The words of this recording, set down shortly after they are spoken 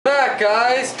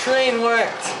guys, train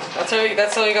wrecked. That's how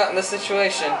you got in this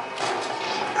situation.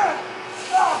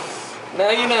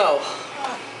 Now you know.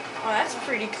 Oh, that's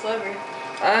pretty clever.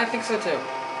 I think so too.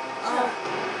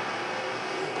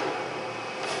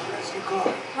 Rescue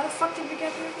car. How the fuck did we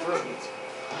get here again? Brilliant.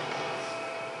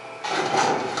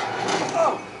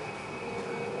 Oh!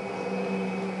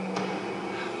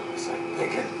 Looks like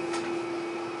bacon.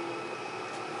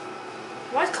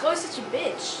 Why is Chloe such a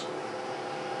bitch?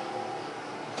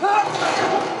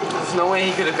 There's no way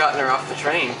he could have gotten her off the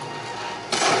train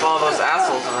with all those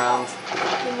assholes around.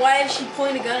 Then why is she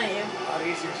pointing a gun at you? A lot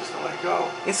easier just to let go.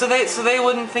 Yeah, so they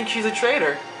wouldn't think she's a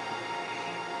traitor.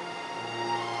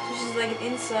 So she's like an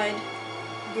inside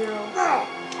girl.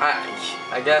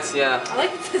 I guess, yeah. I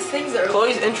like the things that are.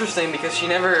 Chloe's interesting because you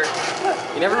never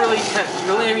really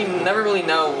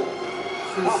know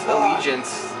whose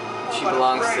allegiance she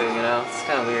belongs to, you know? It's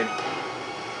kind of weird.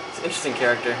 It's an interesting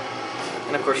character.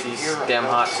 And of course she's damn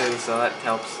hot too, so that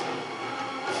helps.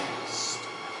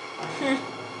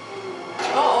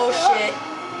 Oh shit.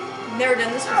 Never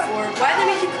done this before. Why did they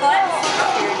make you climb the fuck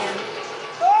up here again?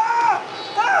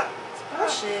 It's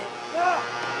bullshit.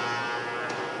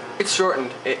 It's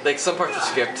shortened. Like some parts are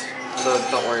skipped, so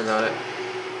don't worry about it.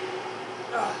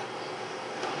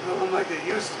 Nothing like they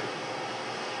used to.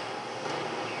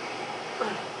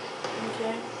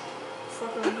 Okay.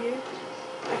 Fuck over here.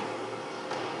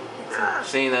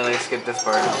 Seeing that they skipped this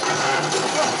part.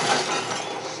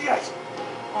 Shit!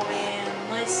 Oh man,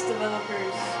 nice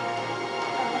developers.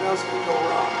 What else could go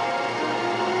wrong?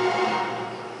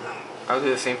 I would do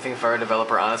the same thing for a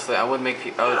developer, honestly. I would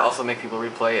also make people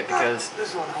replay it because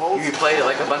This one holds. you replayed it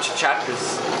like a bunch of chapters.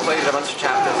 You played it a bunch of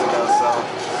chapters ago, so.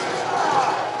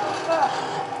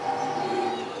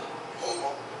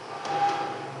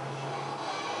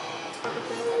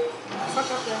 Fuck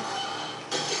up there.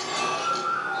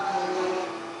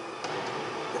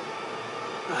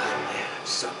 Oh man, I'm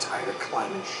so tired of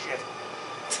climbing shit.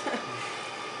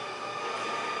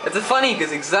 It's funny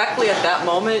because exactly at that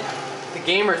moment, the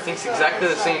gamer thinks exactly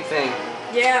the same thing.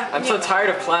 Yeah. I'm so tired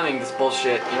of climbing this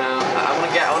bullshit, you know. I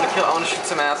want to shoot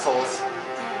some assholes.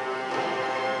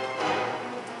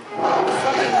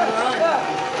 Fucking run.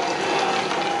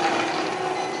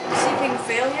 See if we can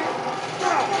fail here?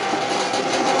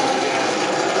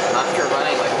 Not if you're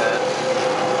running like that.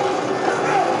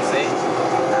 See?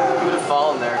 You would have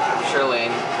fallen there, surely,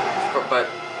 but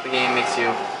the game makes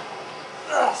you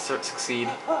succeed.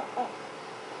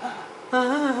 And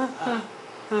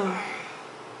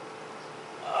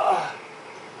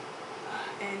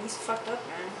he's fucked up,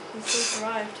 man. He still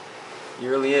survived. He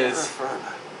really is.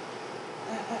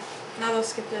 Now they'll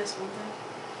skip this, won't they?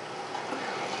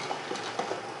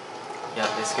 Yeah,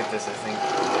 they skip this, I think.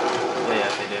 Yeah,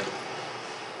 they do.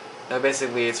 Now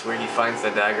basically it's where he finds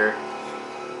the dagger.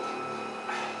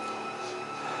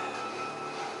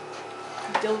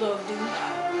 Dildo of Doom.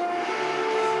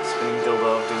 Spinning dildo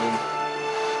of doom.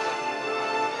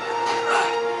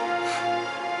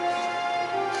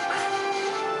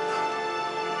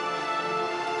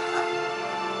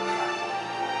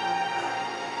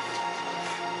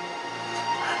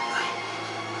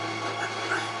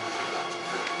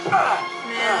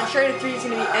 Man, Uncharted 3 is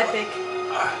gonna be epic.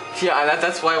 Yeah,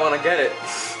 that's why I want to get it.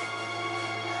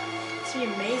 It's gonna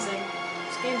be amazing.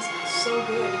 This game's so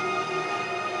good.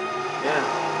 Yeah.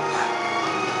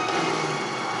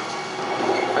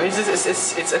 I mean, I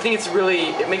think it's really,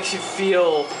 it makes you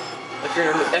feel like you're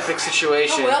in an epic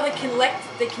situation. Oh well, they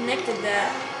connected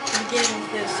that at the beginning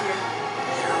of this here.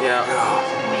 Yeah.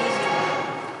 It's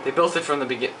amazing. They built it from the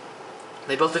begin.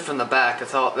 They built it from the back.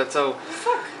 That's how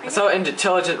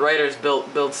intelligent writers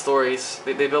build stories.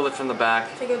 They build it from the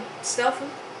back. They go stealthy.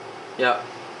 Yeah.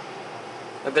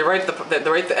 They write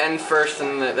the end first,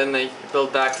 and then they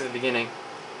build back to the beginning.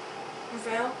 You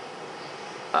fail?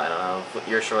 I don't know.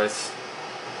 Your choice.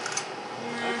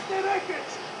 Nah.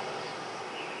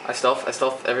 I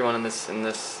stealthed everyone in this And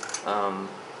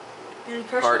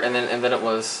part, and then it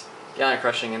was in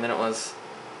crushing, and then it was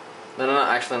no,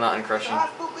 actually not in crushing. God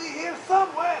will be here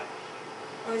somewhere.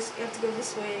 Oh, you have to go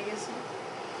this way, I guess.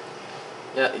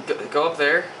 Yeah, go up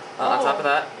there on top of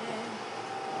that,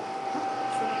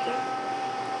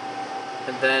 Yeah.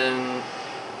 and then.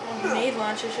 Oh, grenade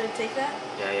launcher. Should I take that?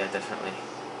 Yeah, definitely.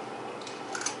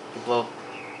 You blow.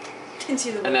 Didn't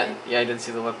see the And weapon. yeah, I didn't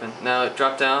see the weapon. Now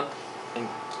drop down, and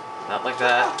not like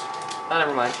that. Oh,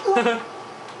 never mind.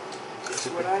 That's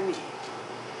what I need.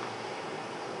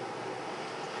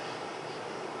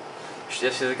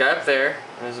 There's a guy up there,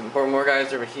 and there's more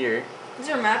guys over here. Is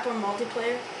there a map on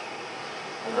multiplayer?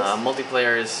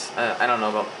 Multiplayer is I don't know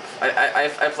about.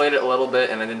 I played it a little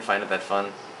bit and I didn't find it that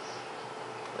fun.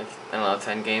 like I don't know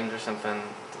 10 games or something.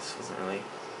 This wasn't really.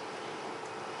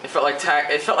 It felt like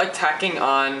tacking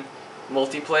on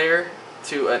multiplayer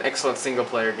to an excellent single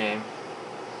player game.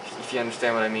 If you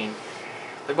understand what I mean.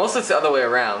 Like most of it's the other way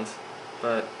around,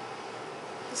 but.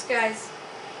 This guy's.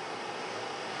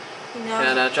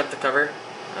 Can I jump the cover?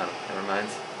 Oh, never mind.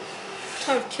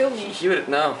 That would kill me. He would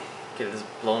no. Could have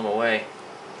just blown him away.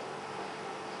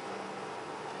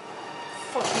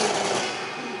 Fuck you,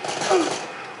 man.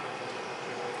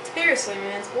 Seriously,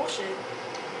 man, it's bullshit.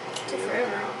 It took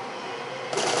forever.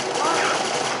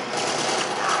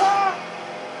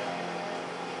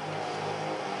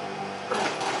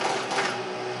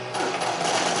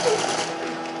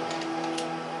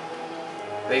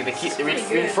 They keep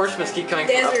reinforcements keep coming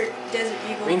from up. Desert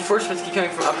Eagle. Reinforcements keep coming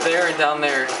from up there and down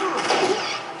there.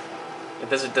 The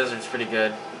desert's pretty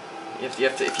good. You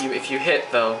have to if you hit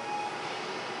though.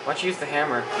 Why don't you use the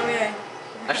hammer? Oh yeah.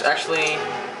 Actually.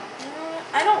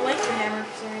 I don't like the hammer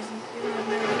for some reason. Even though I've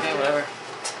never used Okay, it. whatever.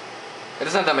 It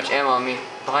doesn't have that much ammo on me.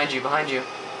 Behind you, behind you.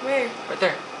 Where? Right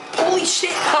there. Holy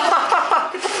shit!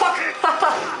 What the fuck?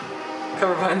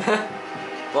 Cover behind that.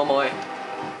 Blow him away.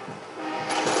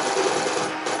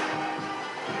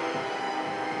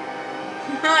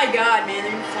 My god, man,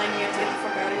 they're flying me. I have to get the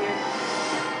fuck out of here.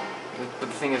 But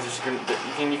the thing is,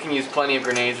 you can use plenty of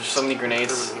grenades. There's so many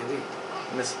grenades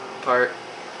in this part.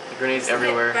 The grenades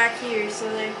everywhere. Back here, so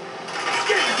they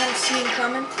don't see them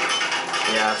coming.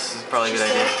 Yeah, this is probably a good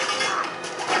idea.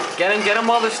 Get them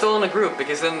while they're still in a group,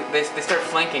 because then they start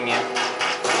flanking you.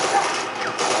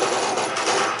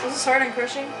 Was this hard on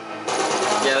crushing?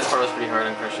 Yeah, this part was pretty hard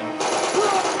on crushing.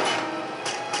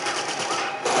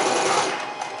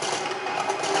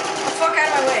 Fuck out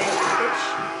of my way, bitch.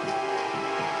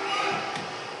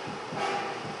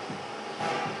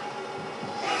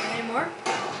 Any more?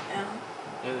 No.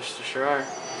 Yeah, there sure are.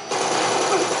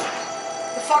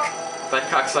 The fuck? That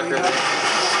cocksucker.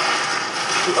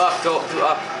 Do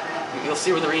up. You'll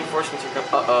see where the reinforcements are coming.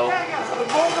 Uh-oh.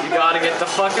 You gotta get the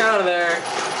fuck out of there. I'm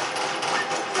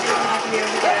not gonna be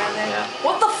able to get out of there. Yeah.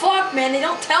 What the fuck, man? They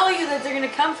don't tell you that they're gonna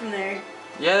come from there.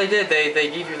 Yeah, they did. They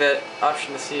gave you that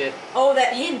option to see it. Oh,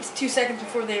 that hint 2 seconds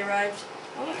before they arrived.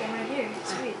 Oh, look, I'm right here.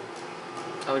 Sweet.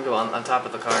 I would go on top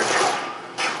of the car.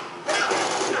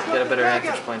 Get a better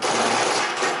vantage point from there.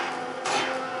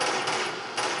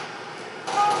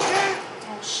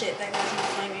 Oh shit, that guy's gonna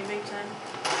flank me big time.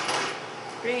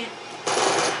 Bring it.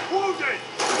 I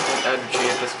would retreat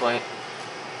at this point.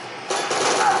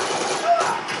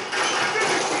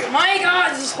 My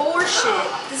god, this is horse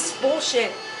shit. This is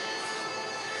bullshit.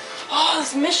 Oh,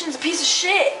 this mission's a piece of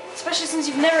shit. Especially since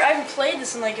I haven't played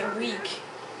this in like a week.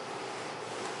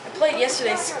 I played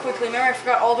yesterday quickly. Remember I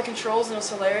forgot all the controls and it was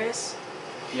hilarious?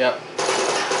 Yep.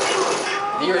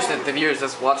 The viewers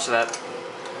just watch that.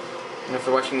 And if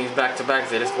they're watching these back to back,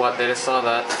 they just saw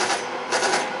that.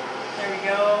 There we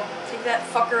go. Take that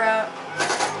fucker out.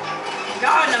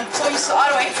 God, I'm so used to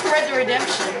auto aim for Red Dead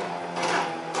Redemption.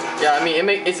 Yeah, I mean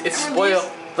it's spoil.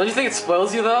 Don't you think it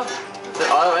spoils you though? The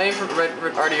auto aim for Red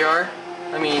RDR?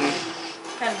 I mean,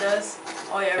 Kinda does.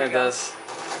 Oh yeah, it does.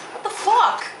 What the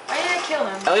fuck? Why did I kill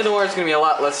him? Eleanor is gonna be a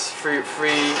lot less free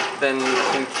than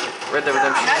in Red Dead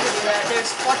Redemption. I had to do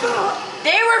that.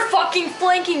 They were fucking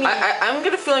flanking me. I'm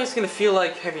gonna feel like it's gonna feel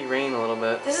like heavy rain a little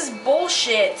bit. This is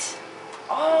bullshit.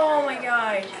 Oh my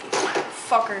god.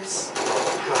 Fuckers.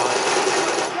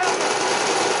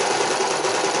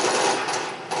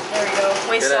 There we go.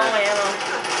 Wasted all my ammo.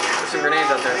 There's some grenades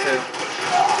out there too.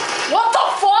 What the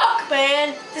fuck,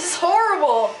 man? This is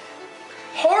horrible.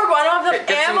 Horrible. I don't have enough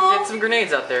ammo. Get some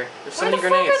grenades out there. There's so many Where the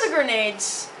grenades. fuck are the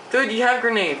grenades? Dude, you have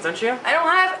grenades, don't you? I don't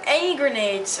have any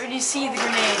grenades. Or do you see the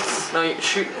grenades? No, you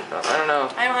shoot. I don't know.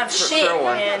 I don't have shit, throw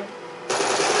one. man.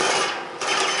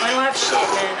 I don't have shit,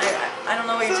 man. I don't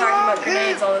know what you're talking about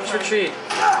grenades all the Just time. retreat.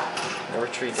 No,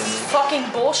 retreat, This is didn't fucking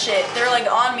bullshit. They're like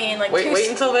on me in like Wait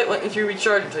until you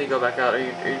recharge until you go back out, or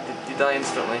you die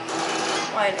instantly.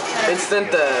 Why? Instant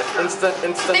death. Instant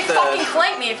They fucking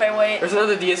flank me if I wait. There's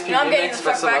another DSP Now I'm getting remix the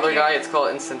by fuck some back other here. guy. It's called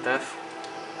Instant Death.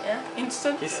 Yeah?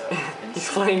 Instant? He's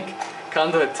playing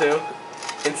Conduit 2.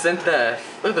 Instant Death.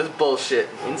 Look at this bullshit.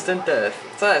 Instant Death.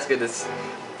 It's not as good as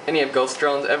any of Ghost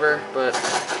Drones ever, but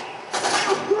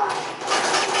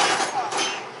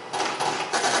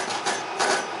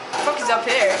Fuck is up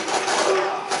here?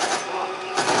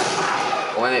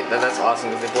 that's awesome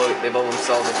because they blow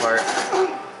themselves apart.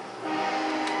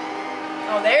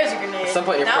 Oh, there's a grenade. At some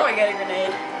point now I get a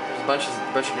grenade. There's a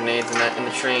bunch of grenades in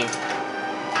the train.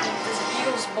 This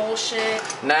Eagles bullshit.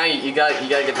 Now you gotta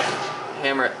get the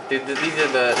hammer. These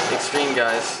are the extreme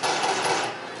guys.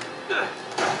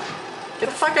 Get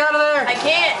the fuck out of there! I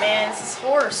can't, man. This is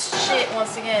horse shit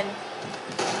once again.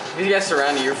 If these guys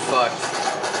surround you, you're fucked.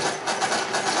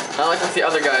 Not like with the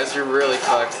other guys, you're really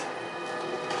fucked.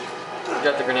 You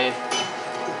got the grenade.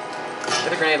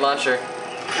 Get the grenade launcher.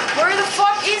 Where the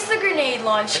fuck is the grenade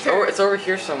launcher? It's over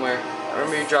here somewhere. I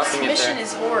remember you dropping it there. This mission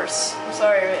is horse. I'm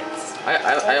sorry, but it's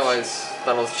I always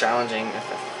thought it was challenging.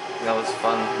 That was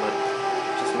fun, but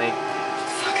just me.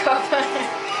 fuck up.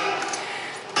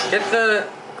 Get the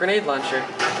grenade launcher.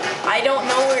 I don't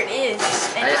know where it is.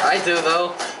 And I do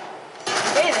though.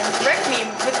 okay, then wreck me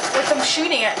with them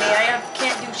shooting at me. I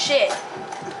can't do shit.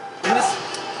 You just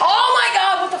Oh my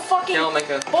god, what the fucking can't make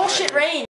a bullshit rain.